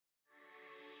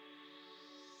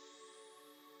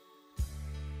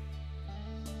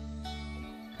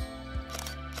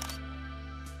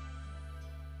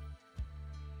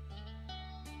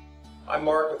I'm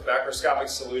Mark with Macroscopic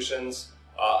Solutions.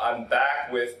 I'm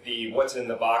back with the What's in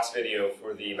the Box video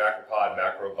for the Macropod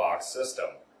MacroBox system.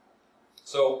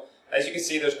 So, as you can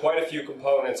see, there's quite a few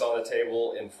components on the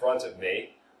table in front of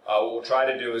me. What we'll try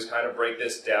to do is kind of break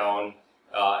this down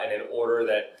in an order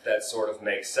that sort of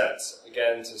makes sense.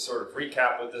 Again, to sort of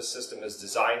recap what this system is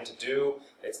designed to do,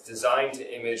 it's designed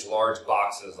to image large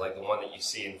boxes like the one that you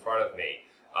see in front of me.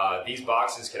 These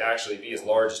boxes can actually be as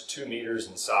large as 2 meters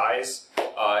in size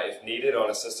if needed on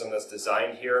a system that's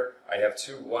designed here. I have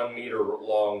two 1 meter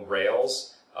long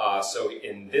rails. So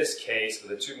in this case,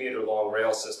 with a 2 meter long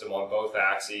rail system on both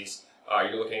axes,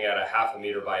 you're looking at a 1/2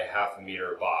 meter by a 1/2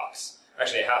 meter box.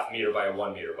 Actually, a 1/2 meter by a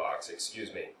 1 meter box,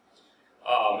 excuse me.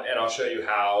 And I'll show you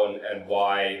how and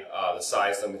why the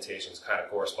size limitations kind of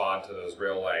correspond to those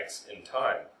rail lengths in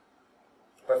time.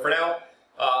 But for now,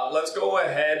 let's go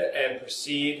ahead and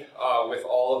proceed with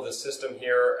all of the system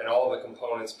here and all of the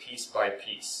components piece by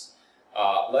piece.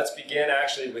 Let's begin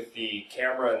actually with the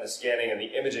camera and the scanning and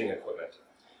the imaging equipment.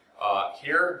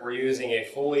 Here we're using a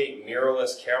fully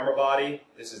mirrorless camera body.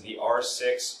 This is the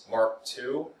R6 Mark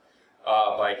II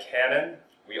by Canon.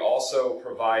 We also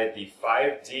provide the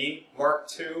 5D Mark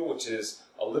II, which is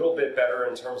a little bit better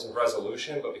in terms of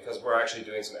resolution, but because we're actually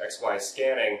doing some XY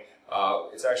scanning,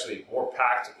 it's actually more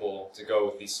practical to go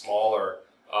with the smaller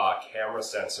camera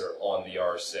sensor on the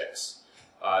R6.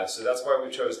 So that's why we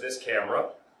chose this camera.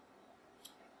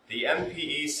 The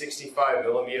MPE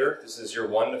 65mm, this is your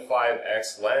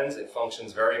 1:5x lens. It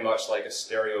functions very much like a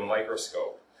stereo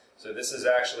microscope. So this is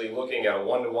actually looking at a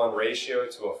 1:1 ratio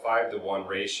to a 5:1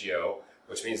 ratio,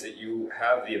 which means that you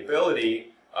have the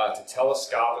ability to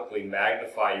telescopically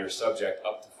magnify your subject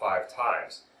up to 5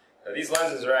 times. Now, these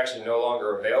lenses are actually no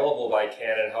longer available by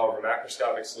Canon. However,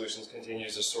 Macroscopic Solutions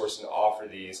continues to source and offer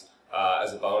these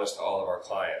as a bonus to all of our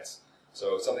clients.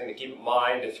 So something to keep in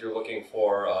mind if you're looking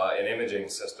for an imaging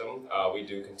system. We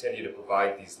do continue to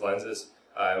provide these lenses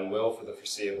and will for the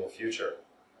foreseeable future.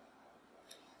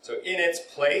 So in its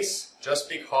place, just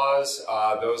because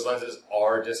those lenses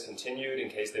are discontinued in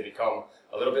case they become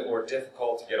a little bit more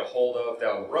difficult to get a hold of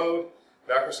down the road,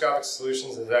 Macroscopic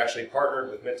Solutions has actually partnered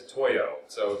with Mitutoyo.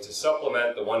 So to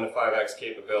supplement the 1:5x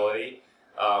capability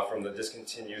from the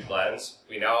discontinued lens,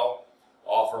 we now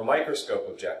offer microscope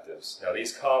objectives. Now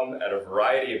these come at a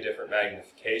variety of different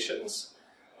magnifications.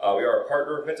 We are a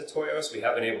partner of Mitutoyo, so we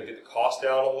have been able to get the cost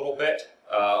down a little bit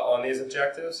on these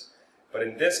objectives. But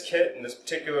in this kit, in this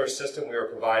particular system, we are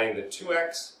providing the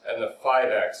 2x and the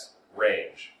 5x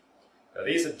range. Now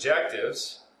these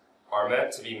objectives are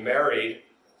meant to be married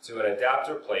to an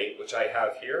adapter plate, which I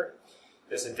have here.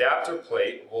 This adapter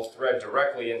plate will thread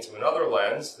directly into another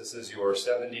lens. This is your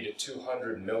 70 to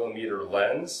 200 millimeter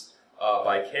lens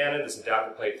by Canon. This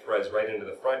adapter plate threads right into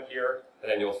the front here,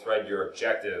 and then you'll thread your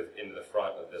objective into the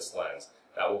front of this lens.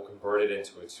 That will convert it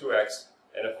into a 2x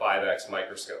and a 5x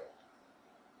microscope.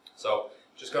 So,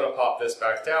 just going to pop this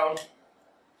back down,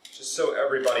 just so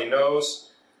everybody knows.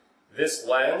 This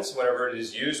lens, whenever it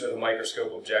is used with a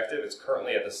microscope objective, it's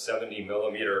currently at the 70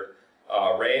 millimeter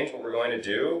range. What we're going to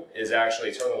do is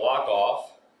actually turn the lock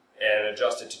off and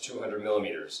adjust it to 200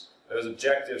 millimeters. Those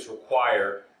objectives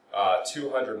require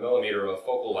 200 millimeter of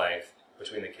focal length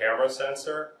between the camera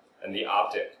sensor and the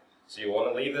optic. So you want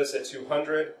to leave this at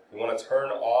 200. You want to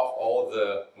turn off all of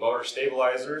the motor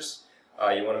stabilizers.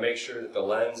 You want to make sure that the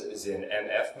lens is in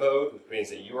MF mode, which means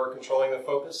that you are controlling the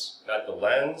focus, not the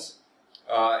lens.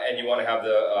 And you want to have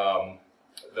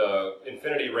the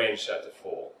infinity range set to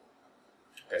full.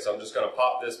 Okay, so I'm just going to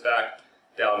pop this back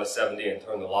down to 70 and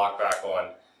turn the lock back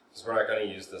on, because we're not going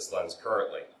to use this lens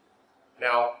currently.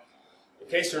 Now, in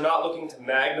case you're not looking to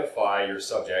magnify your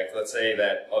subject, let's say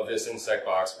that of this insect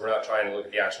box, we're not trying to look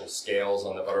at the actual scales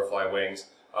on the butterfly wings.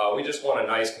 We just want a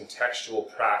nice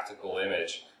contextual, practical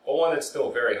image, but one that's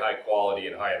still very high quality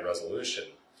and high in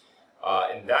resolution.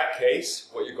 In that case,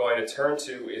 what you're going to turn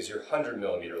to is your 100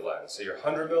 millimeter lens. So your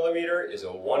 100 millimeter is a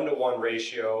 1:1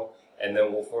 ratio, and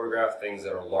then we'll photograph things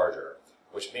that are larger,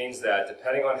 which means that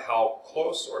depending on how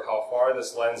close or how far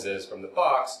this lens is from the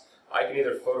box, I can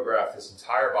either photograph this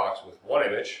entire box with one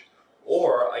image,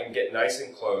 or I can get nice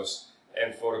and close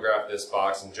and photograph this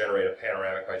box and generate a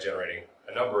panoramic by generating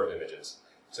a number of images.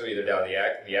 So either down the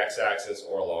x-axis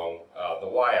or along the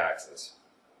y-axis.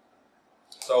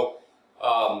 So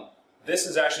this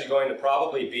is actually going to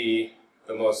probably be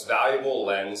the most valuable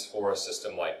lens for a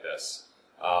system like this.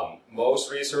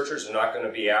 Most researchers are not going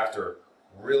to be after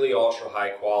really ultra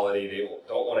high quality. They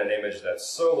don't want an image that's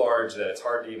so large that it's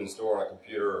hard to even store on a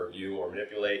computer or view or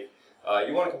manipulate.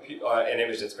 You want an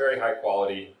image that's very high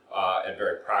quality and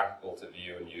very practical to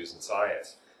view and use in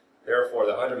science. Therefore,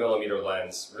 the 100mm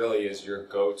lens really is your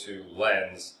go-to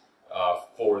lens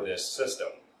for this system.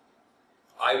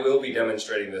 I will be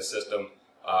demonstrating this system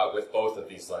with both of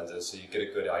these lenses so you get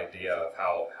a good idea of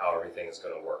how everything is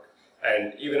going to work.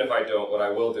 And even if I don't, what I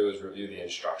will do is review the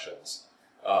instructions.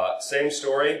 Same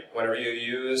story, whenever you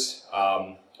use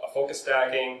a focus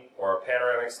stacking or a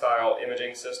panoramic style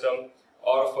imaging system,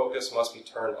 autofocus must be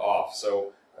turned off.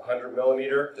 So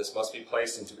 100mm, this must be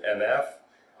placed into MF.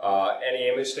 Any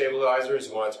image stabilizers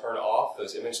you want to turn off.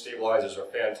 Those image stabilizers are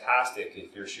fantastic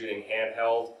if you're shooting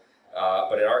handheld,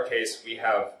 but in our case we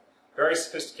have very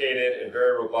sophisticated and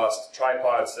very robust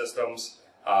tripod systems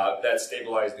that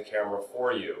stabilize the camera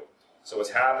for you. So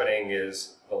what's happening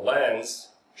is the lens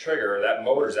trigger, that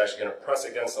motor is actually going to press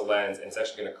against the lens and it's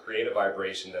actually going to create a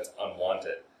vibration that's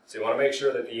unwanted. So you want to make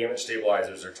sure that the image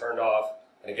stabilizers are turned off,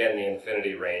 and again the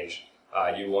infinity range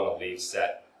you want to leave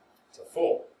set to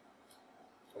full.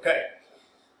 Okay,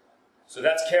 so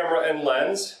that's camera and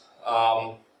lens.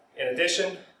 In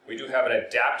addition, we do have an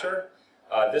adapter.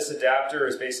 This adapter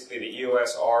is basically the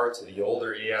EOS R to the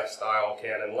older EF style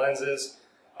Canon lenses.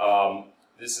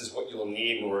 This is what you'll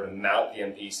need in order to mount the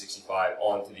MP65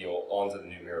 onto the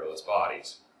new mirrorless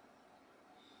bodies.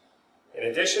 In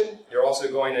addition, you're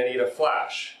also going to need a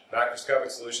flash.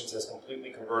 Macroscopic Solutions has completely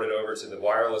converted over to the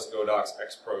wireless Godox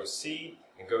X Pro C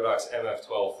and Godox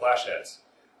MF12 flash heads.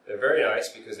 They're very nice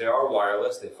because they are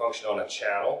wireless, they function on a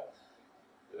channel.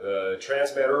 The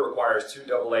transmitter requires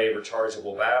 2 AA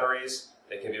rechargeable batteries.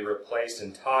 They can be replaced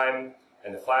in time,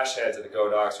 and the flash heads of the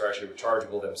Godox are actually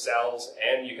rechargeable themselves,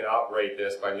 and you can operate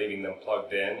this by leaving them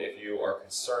plugged in if you are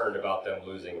concerned about them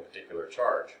losing a particular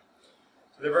charge.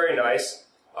 So they're very nice.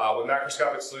 What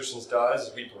Macroscopic Solutions does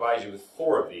is we provide you with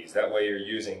 4 of these. That way you're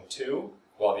using 2,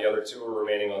 while the other 2 are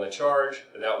remaining on the charge,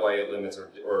 and that way it limits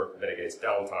or mitigates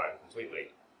downtime completely.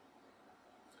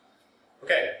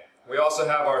 Okay, we also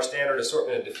have our standard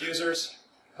assortment of diffusers.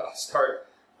 I'll start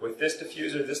with this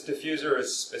diffuser. This diffuser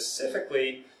is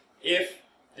specifically if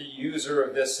the user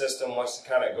of this system wants to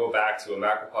kind of go back to a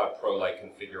Macropod Pro-like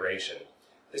configuration.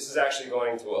 This is actually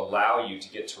going to allow you to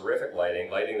get terrific lighting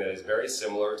that is very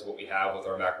similar to what we have with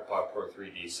our Macropod Pro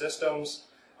 3D systems,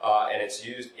 and it's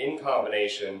used in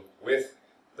combination with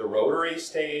the rotary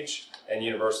stage and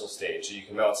universal stage. So you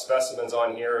can mount specimens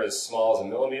on here as small as 1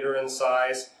 millimeter in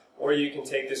size, or you can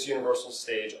take this universal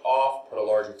stage off, put a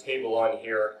larger table on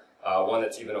here, one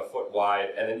that's even 1 foot wide,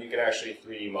 and then you can actually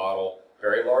 3D model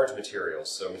very large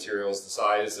materials. So materials the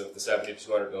size of the 70 to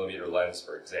 200 millimeter lens,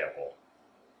 for example.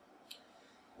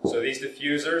 So these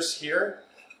diffusers here,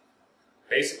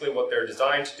 basically what they're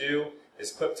designed to do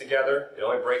is clip together. It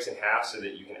only breaks in half so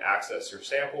that you can access your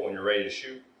sample when you're ready to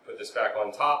shoot. Put this back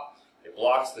on top. It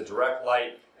blocks the direct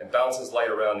light and bounces light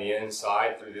around the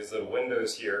inside through these little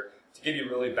windows here to give you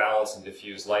really balanced and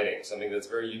diffused lighting, something that's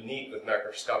very unique with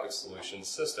Macroscopic Solutions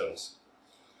systems.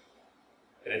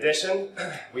 In addition,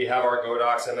 we have our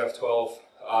Godox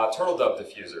MF12 turtle dove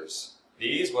diffusers.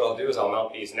 These, what I'll do is I'll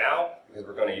mount these now because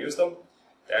we're going to use them.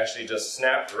 They actually just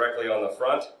snap directly on the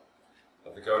front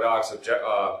of the Godox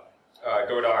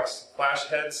flash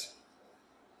heads.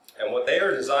 And what they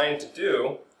are designed to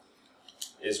do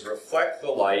is reflect the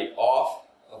light off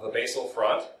of the basal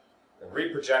front and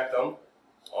reproject them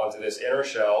onto this inner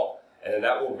shell, and then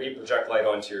that will reproject light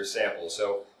onto your sample.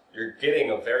 So you're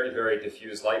getting a very, very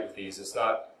diffused light with these. It's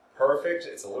not perfect,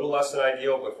 it's a little less than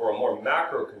ideal, but for a more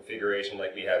macro configuration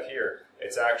like we have here,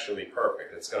 it's actually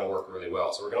perfect. It's going to work really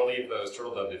well. So we're going to leave those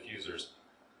turtle dove diffusers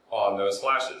on those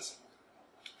flashes.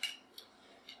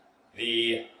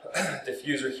 The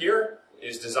diffuser here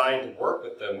is designed to work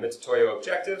with the Mitutoyo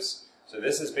objectives. So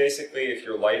this is basically if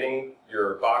you're lighting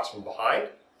your box from behind,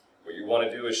 what you want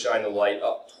to do is shine the light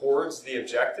up towards the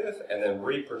objective and then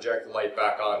reproject the light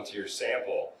back onto your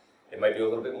sample. It might be a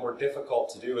little bit more difficult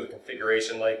to do with a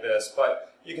configuration like this,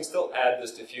 but you can still add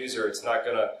this diffuser. It's not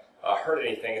going to hurt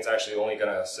anything. It's actually only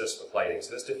going to assist with lighting.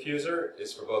 So this diffuser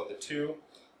is for both the 2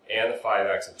 and the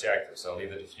 5x objective, so I'll leave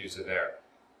the diffuser there.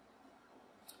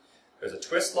 There's a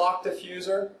twist lock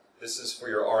diffuser. This is for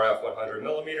your RF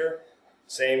 100mm.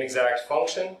 Same exact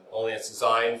function, only it's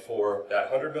designed for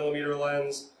that 100mm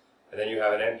lens. And then you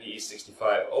have an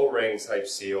MPE65 O-ring type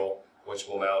seal, which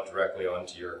will mount directly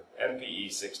onto your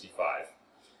MPE65.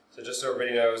 So just so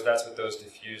everybody knows, that's what those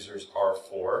diffusers are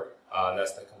for. And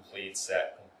that's the complete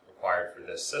set required for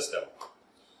this system.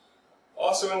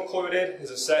 Also included is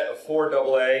a set of 4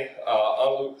 AA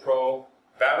Unloop Pro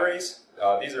batteries.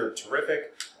 These are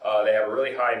terrific. They have a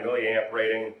really high milliamp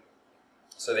rating,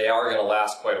 so they are going to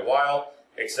last quite a while,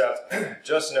 except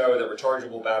just know that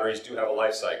rechargeable batteries do have a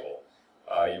life cycle.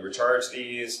 You recharge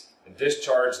these, and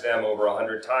discharge them over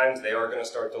 100 times, they are going to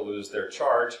start to lose their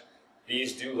charge.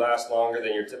 These do last longer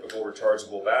than your typical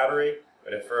rechargeable battery,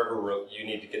 but if ever you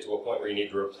need to get to a point where you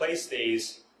need to replace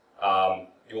these,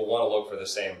 you'll want to look for the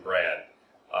same brand.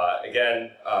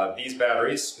 Again, these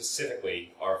batteries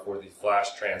specifically are for the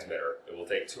flash transmitter. It will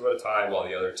take 2 at a time while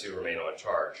the other 2 remain on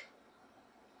charge.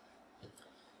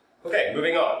 Okay,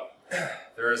 moving on.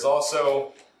 There is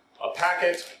also a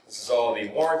packet. This is all the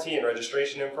warranty and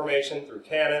registration information through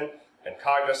Canon and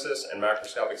Cognisys and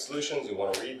Macroscopic Solutions. You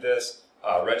want to read this,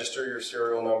 register your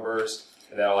serial numbers,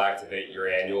 and that'll activate your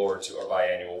annual or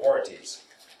biannual warranties.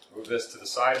 Move this to the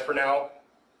side for now.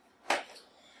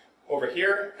 Over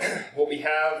here, what we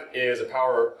have is a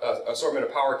assortment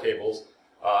of power cables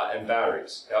and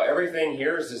batteries. Now everything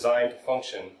here is designed to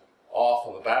function off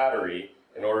of a battery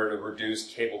in order to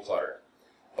reduce cable clutter.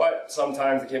 But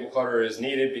sometimes the cable clutter is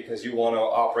needed because you want to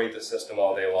operate the system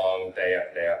all day long, day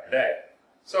after day after day.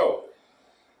 So,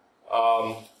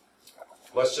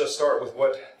 let's just start with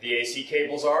what the AC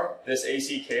cables are. This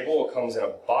AC cable comes in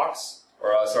a box,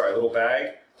 or a little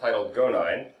bag titled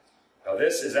Go9. Now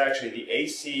this is actually the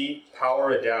AC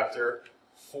power adapter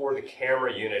for the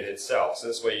camera unit itself. So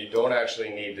this way you don't actually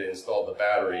need to install the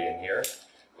battery in here.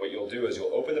 What you'll do is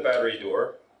you'll open the battery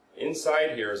door.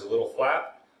 Inside here is a little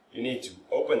flap. You need to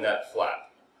open that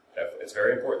flap. It's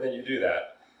very important that you do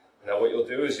that. Now what you'll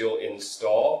do is you'll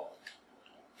install,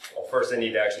 well, first I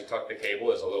need to actually tuck the cable.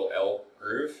 There's a little L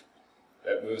groove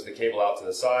that moves the cable out to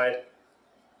the side.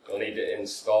 You'll need to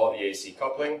install the AC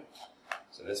coupling.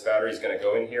 So this battery is going to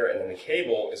go in here, and then the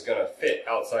cable is going to fit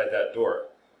outside that door.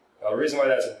 Now the reason why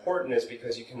that's important is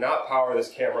because you cannot power this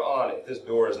camera on if this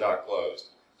door is not closed.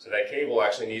 So that cable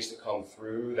actually needs to come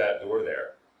through that door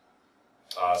there.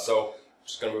 So I'm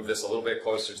just going to move this a little bit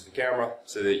closer to the camera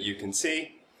so that you can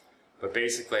see. But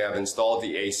basically I've installed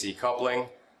the AC coupling,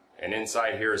 and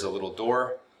inside here is a little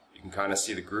door. You can kind of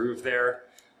see the groove there.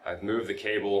 I've moved the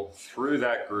cable through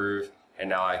that groove, and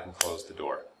now I can close the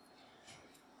door.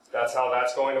 That's how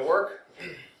that's going to work.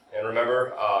 And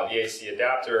remember, the AC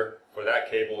adapter for that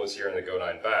cable is here in the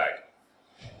Go9 bag.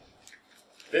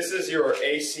 This is your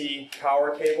AC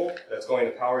power cable that's going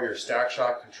to power your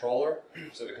StackShock controller.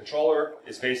 So the controller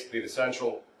is basically the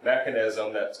central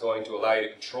mechanism that's going to allow you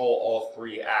to control all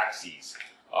 3 axes.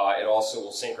 It also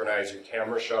will synchronize your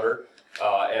camera shutter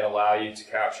and allow you to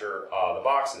capture the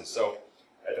boxes. So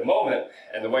at the moment,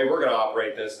 and the way we're going to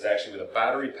operate this is actually with a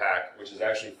battery pack, which is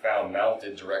actually found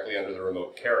mounted directly under the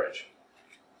remote carriage.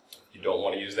 If you don't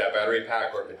want to use that battery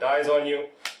pack, or if it dies on you,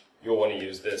 you'll want to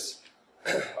use this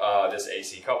this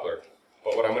AC coupler.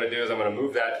 But what I'm going to do is I'm going to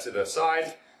move that to the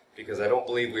side because I don't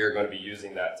believe we are going to be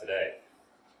using that today.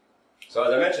 So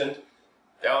as I mentioned,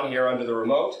 down here under the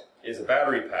remote is a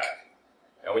battery pack.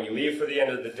 Now when you leave for the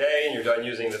end of the day and you're done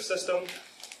using the system,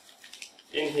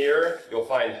 in here you'll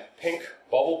find pink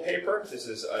bubble paper. This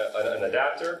is an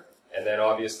adapter, and then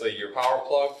obviously your power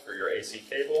plug for your AC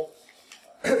cable.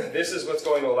 This is what's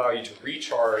going to allow you to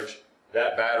recharge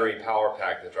that battery power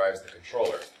pack that drives the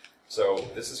controller. So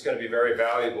this is going to be very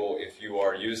valuable if you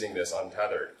are using this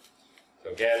untethered.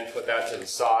 So again, put that to the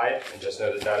side and just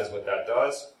know that that is what that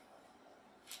does.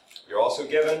 You're also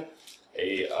given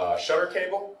a shutter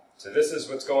cable. So this is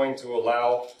what's going to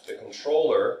allow the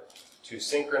controller to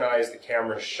synchronize the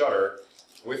camera's shutter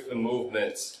with the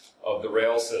movements of the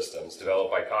rail systems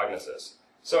developed by Cognisys.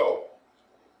 So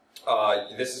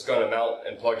this is going to mount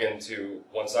and plug into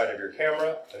one side of your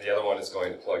camera, and the other one is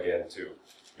going to plug into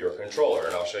your controller,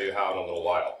 and I'll show you how in a little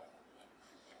while.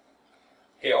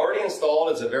 Okay, already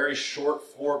installed is a very short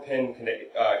 4-pin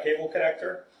cable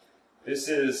connector. This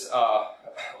is,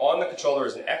 on the controller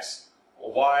is an X, a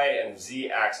Y, and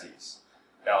Z axes.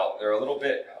 Now, they're a little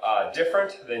bit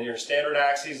different than your standard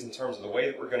axes in terms of the way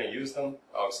that we're going to use them.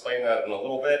 I'll explain that in a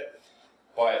little bit.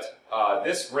 But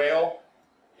this rail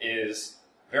is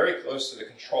very close to the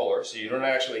controller, so you don't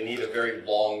actually need a very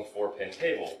long 4-pin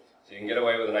cable. So you can get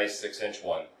away with a nice 6-inch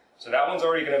one. So that one's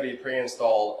already going to be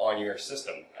pre-installed on your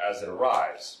system as it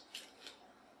arrives.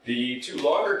 The 2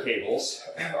 longer cables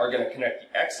are going to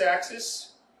connect the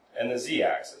X-axis and the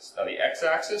Z-axis. Now the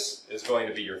X-axis is going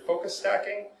to be your focus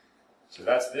stacking. So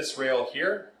that's this rail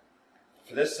here.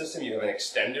 For this system you have an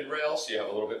extended rail, so you have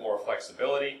a little bit more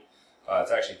flexibility.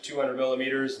 It's actually 200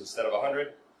 millimeters instead of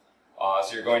 100.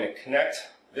 So you're going to connect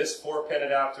this 4-pin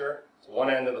adapter to one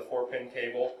end of the 4-pin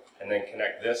cable, and then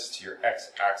connect this to your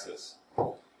X-axis.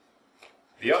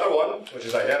 The other one, which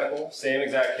is identical, same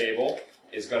exact cable,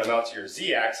 is going to mount to your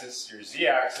Z-axis. Your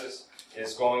Z-axis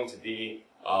is going to be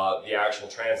the actual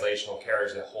translational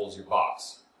carriage that holds your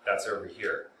box. That's over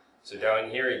here. So down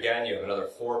here again you have another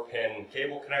 4-pin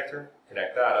cable connector.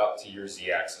 Connect that up to your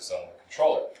Z-axis on the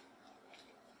controller.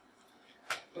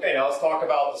 Okay, now let's talk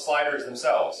about the sliders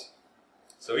themselves.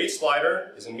 So each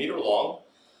slider is 1 meter long.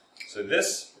 So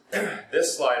this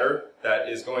slider that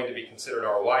is going to be considered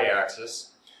our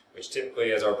Y-axis, which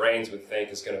typically as our brains would think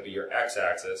is going to be your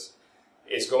X-axis,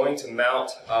 is going to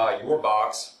mount your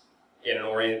box in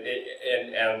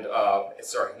an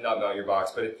sorry, not mount your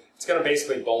box, but it's going to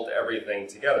basically bolt everything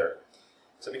together.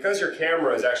 So because your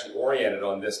camera is actually oriented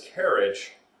on this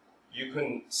carriage, you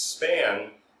can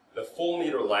span the full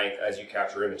meter length as you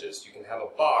capture images. You can have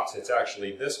a box that's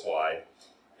actually this wide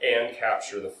and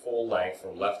capture the full length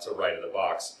from left to right of the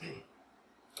box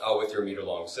with your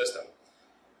meter-long system.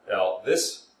 Now,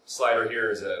 this slider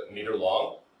here is 1 meter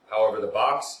long. However, the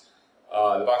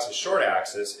box's short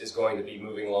axis is going to be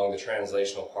moving along the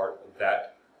translational part of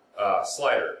that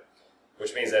slider,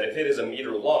 which means that if it is 1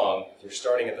 meter long, if you're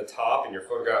starting at the top and you're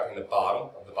photographing the bottom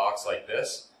of the box like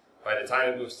this, by the time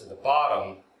it moves to the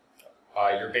bottom,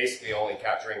 you're basically only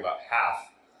capturing about half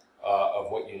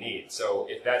of what you need. So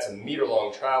if that's 1 meter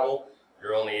long travel,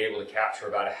 you're only able to capture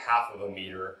about 1/2 of a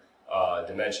meter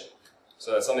dimension.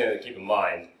 So that's something to keep in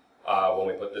mind when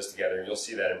we put this together, and you'll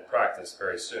see that in practice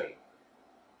very soon.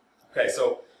 Okay,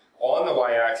 so on the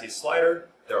Y-axis slider,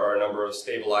 there are a number of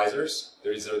stabilizers.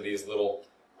 These are these little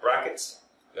brackets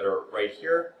that are right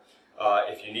here.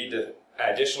 If you need to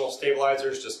add additional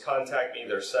stabilizers, just contact me.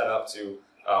 They're set up to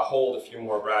hold a few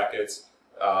more brackets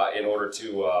in order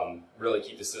to really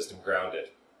keep the system grounded.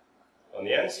 On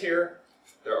the ends here,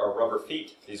 there are rubber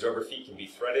feet. These rubber feet can be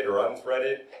threaded or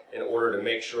unthreaded in order to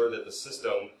make sure that the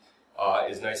system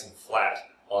is nice and flat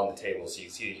on the table. So you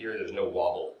can see here there's no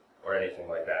wobble or anything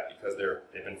like that because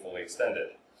they've been fully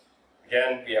extended.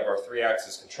 Again, we have our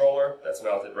 3-axis controller that's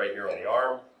mounted right here on the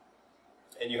arm.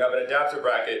 And you have an adapter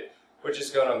bracket which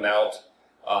is going to mount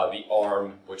the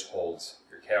arm which holds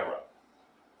your camera.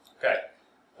 Okay,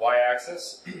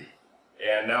 Y-axis,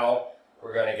 and now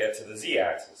we're going to get to the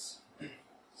Z-axis.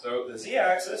 So the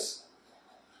Z-axis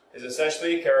is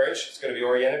essentially a carriage. It's going to be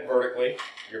oriented vertically.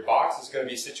 Your box is going to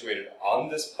be situated on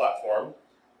this platform.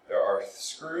 There are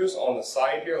screws on the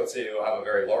side here. Let's say you'll have a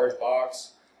very large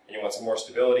box and you want some more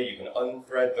stability. You can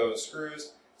unthread those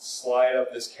screws, slide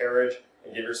up this carriage,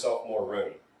 and give yourself more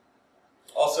room.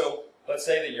 Also, let's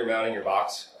say that you're mounting your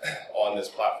box on this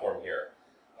platform here.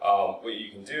 What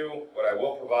you can do, what I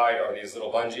will provide, are these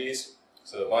little bungees.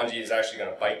 So the bungee is actually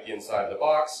going to bite the inside of the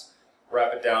box,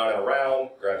 wrap it down and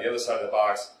around, grab the other side of the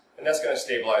box, and that's going to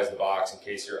stabilize the box in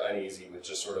case you're uneasy with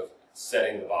just sort of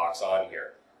setting the box on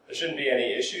here. There shouldn't be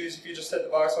any issues if you just set the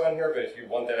box on here, but if you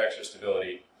want that extra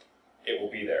stability, it will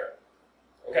be there.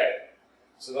 Okay,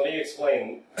 so let me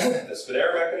explain the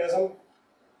Spidera mechanism.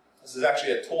 This is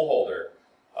actually a tool holder.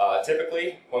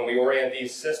 Typically, when we orient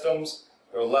these systems,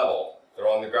 they're level. They're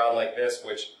on the ground like this, in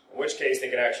which case they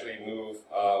can actually move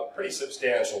a pretty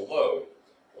substantial load.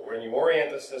 But when you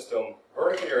orient the system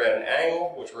vertically or at an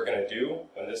angle, which we're going to do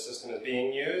when this system is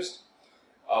being used,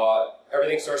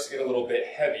 everything starts to get a little bit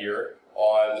heavier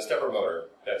on the stepper motor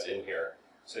that's in here.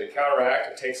 So to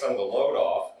counteract or take some of the load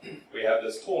off, we have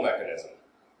this tool mechanism.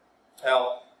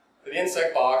 Now, for the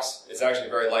insect box, it's actually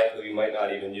very likely we might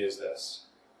not even use this.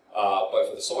 But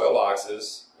for the soil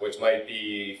boxes, which might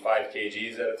be 5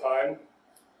 kgs at a time,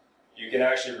 you can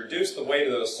actually reduce the weight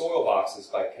of those soil boxes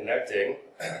by connecting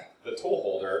the tool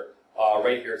holder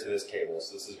right here to this cable.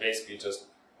 So this is basically just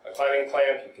a climbing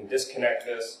clamp. You can disconnect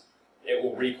this. It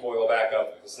will recoil back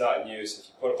up if it's not in use. If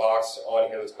you put a box on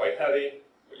here that's quite heavy,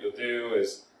 what you'll do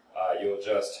is you'll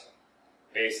just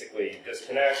basically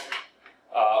disconnect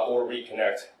or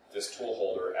reconnect this tool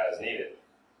holder as needed.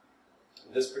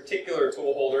 This particular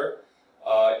tool holder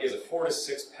is a 4 to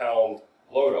 6 pound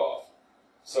load off.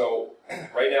 So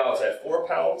right now it's at 4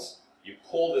 pounds. You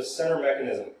pull this center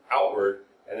mechanism outward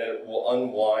and then it will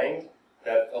unwind.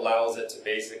 That allows it to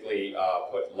basically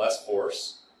put less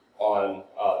force on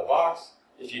the box.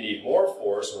 If you need more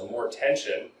force or more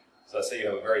tension, so let's say you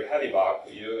have a very heavy box,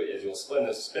 what you do is you'll spin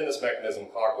this mechanism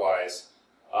clockwise,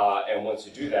 and once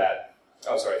you do that,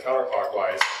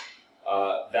 counterclockwise,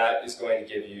 that is going to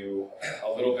give you a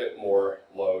little bit more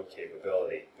load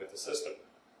capability with the system.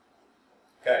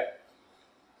 Okay,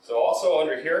 so also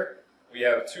under here, we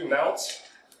have 2 mounts.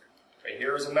 Right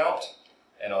here is a mount,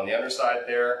 and on the underside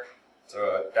there,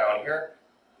 so down here,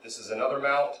 this is another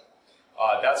mount.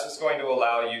 That's just going to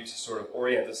allow you to sort of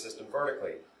orient the system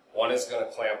vertically. One is going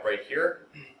to clamp right here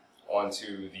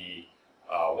onto the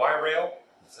Y rail.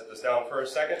 Set this down for a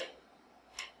second.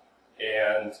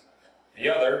 And the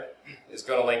other is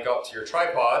going to link up to your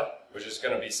tripod, which is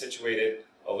going to be situated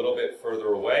a little bit further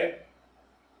away.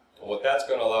 what that's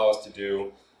going to allow us to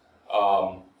do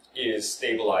is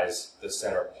stabilize the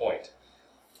center point.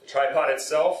 The tripod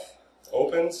itself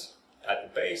opens at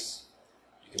the base.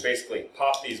 You can basically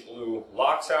pop these blue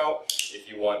locks out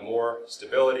if you want more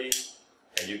stability,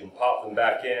 and you can pop them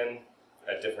back in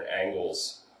at different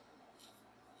angles.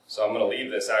 So I'm going to leave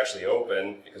this actually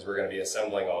open because we're going to be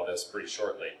assembling all this pretty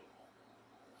shortly.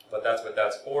 But that's what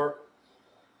that's for.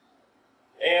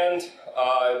 And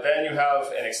then you have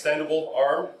an extendable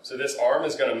arm. So this arm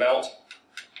is going to mount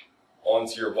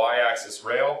onto your y-axis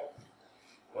rail.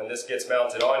 When this gets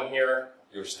mounted on here,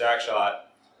 your stack shot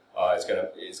is going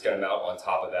to mount on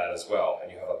top of that as well.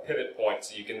 And you have a pivot point,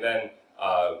 so you can then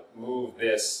move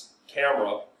this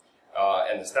camera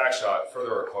and the stack shot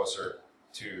further or closer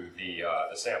to the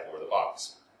sample or the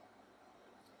box.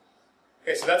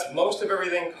 Okay, so that's most of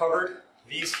everything covered.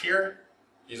 These here,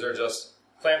 these are just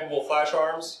clampable flash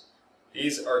arms.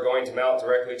 These are going to mount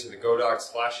directly to the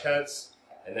Godox flash heads,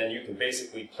 and then you can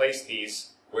basically place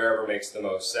these wherever makes the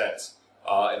most sense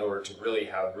in order to really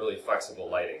have really flexible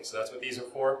lighting. So that's what these are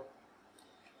for.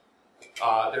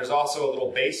 There's also a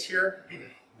little base here.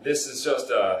 This is just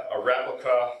a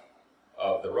replica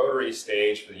of the rotary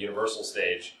stage for the universal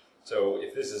stage. So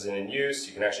if this isn't in use,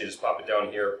 you can actually just pop it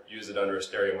down here, use it under a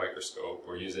stereo microscope,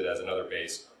 or use it as another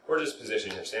base, or just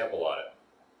position your sample on it.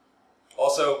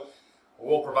 Also,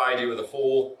 we'll provide you with a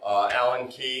full Allen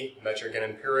key, metric and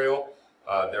imperial.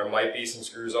 There might be some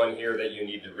screws on here that you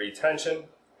need to retension.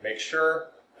 Make sure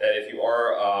that if you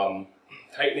are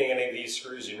tightening any of these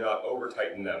screws, you do not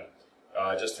over-tighten them.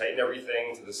 Just tighten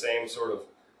everything to the same sort of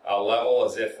level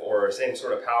as if, or same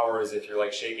sort of power as if you're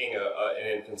like shaking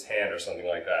an infant's hand or something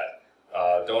like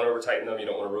that. Don't over-tighten them, you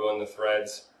don't want to ruin the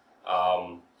threads.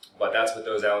 But that's what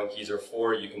those Allen keys are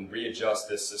for. You can readjust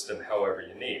this system however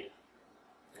you need.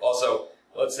 Also,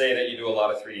 let's say that you do a lot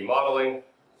of 3D modeling.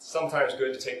 It's sometimes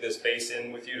good to take this base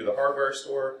in with you to the hardware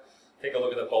store, take a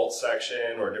look at the bolt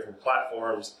section or different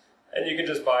platforms, and you can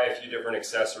just buy a few different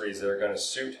accessories that are going to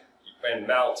suit and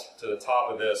mount to the top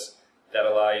of this that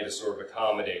allow you to sort of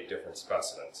accommodate different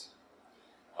specimens.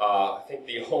 I think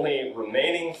the only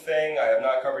remaining thing I have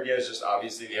not covered yet is just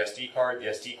obviously the SD card. The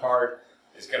SD card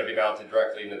is going to be mounted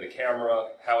directly into the camera.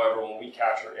 However, when we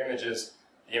capture images,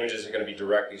 the images are going to be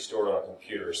directly stored on a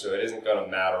computer, so it isn't going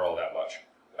to matter all that much.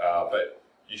 But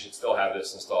you should still have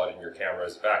this installed in your camera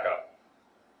as backup.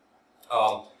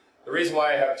 The reason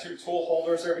why I have two tool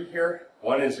holders over here,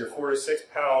 one is your 4 to 6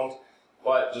 pound,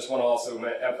 but just want to also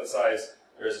emphasize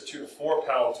there's a 2 to 4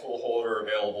 pound tool holder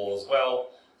available as well.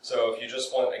 So if you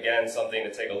just want, again, something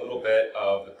to take a little bit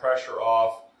of the pressure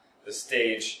off the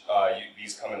stage,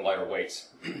 these come in lighter weights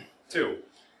too.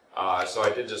 So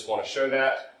I did just want to show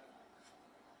that.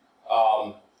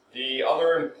 The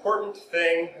other important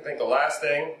thing, I think the last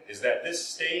thing, is that this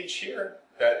stage here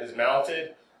that is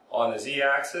mounted on the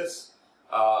Z-axis,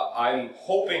 I'm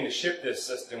hoping to ship this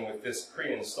system with this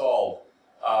pre-installed,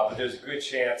 but there's a good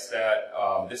chance that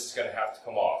this is going to have to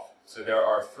come off. So there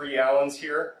are 3 Allens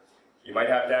here. You might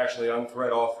have to actually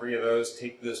unthread all 3 of those,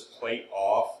 take this plate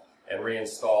off, and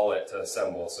reinstall it to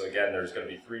assemble. So again, there's going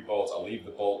to be 3 bolts. I'll leave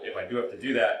the bolt. If I do have to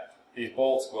do that, these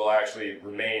bolts will actually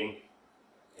remain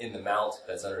in the mount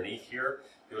that's underneath here.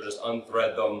 You'll just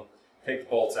unthread them, take the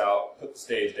bolts out, put the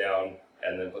stage down,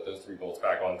 and then put those 3 bolts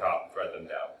back on top and thread them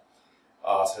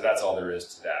down. So that's all there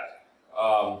is to that.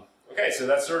 Okay, so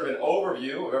that's sort of an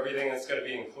overview of everything that's going to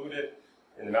be included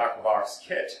in the MacroBox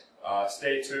kit.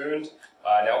 Stay tuned.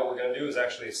 Now what we're going to do is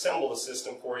actually assemble the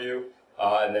system for you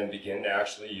and then begin to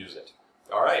actually use it.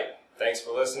 All right, thanks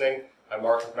for listening. I'm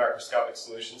Mark with Macroscopic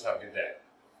Solutions. Have a good day.